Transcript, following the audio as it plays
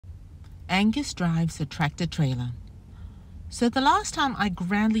Angus drives a tractor-trailer. So the last time I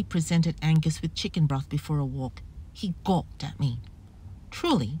grandly presented Angus with chicken broth before a walk, he gawked at me.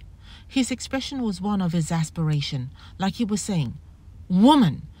 Truly, his expression was one of exasperation, like he was saying,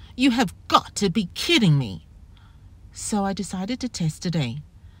 "Woman, you have got to be kidding me." So I decided to test today.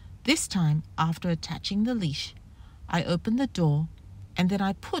 This time, after attaching the leash, I opened the door and then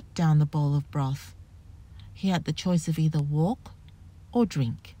I put down the bowl of broth. He had the choice of either walk or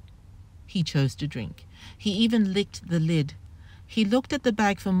drink. He chose to drink. He even licked the lid. He looked at the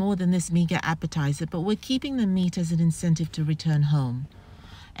bag for more than this meager appetizer, but we're keeping the meat as an incentive to return home.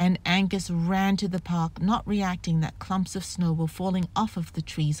 And Angus ran to the park, not reacting that clumps of snow were falling off of the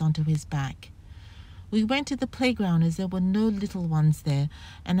trees onto his back. We went to the playground as there were no little ones there,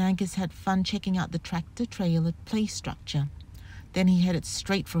 and Angus had fun checking out the tractor-trailer play structure. Then he headed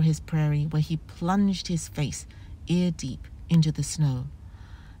straight for his prairie, where he plunged his face ear-deep into the snow.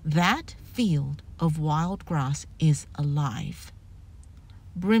 That field of wild grass is alive,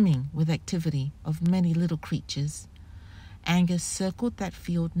 brimming with activity of many little creatures. Angus circled that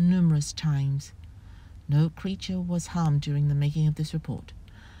field numerous times. No creature was harmed during the making of this report.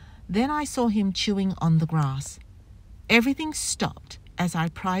 Then I saw him chewing on the grass. Everything stopped as I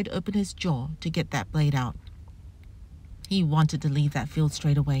pried open his jaw to get that blade out. He wanted to leave that field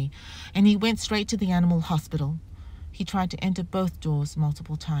straight away, and he went straight to the animal hospital. He tried to enter both doors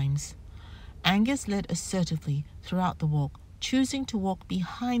multiple times. Angus led assertively throughout the walk, choosing to walk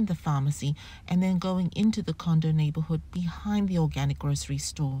behind the pharmacy and then going into the condo neighborhood behind the organic grocery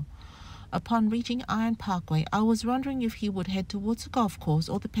store. Upon reaching Iron Parkway, I was wondering if he would head towards the golf course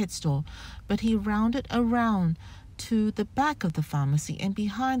or the pet store, but he rounded around to the back of the pharmacy and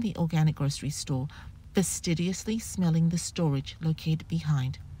behind the organic grocery store, fastidiously smelling the storage located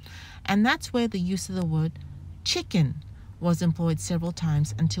behind. And that's where the use of the word chicken was employed several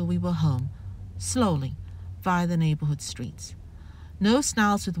times until we were home, slowly, via the neighborhood streets. No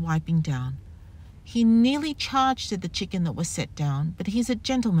snarls with wiping down. He nearly charged at the chicken that was set down, but he's a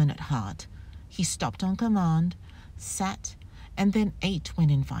gentleman at heart. He stopped on command, sat, and then ate when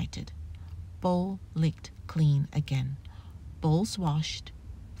invited. Bowl licked clean again. Bowls washed,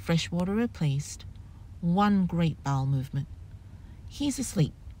 fresh water replaced, one great bowel movement. He's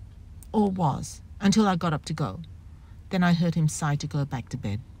asleep, or was, until I got up to go. Then I heard him sigh to go back to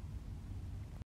bed.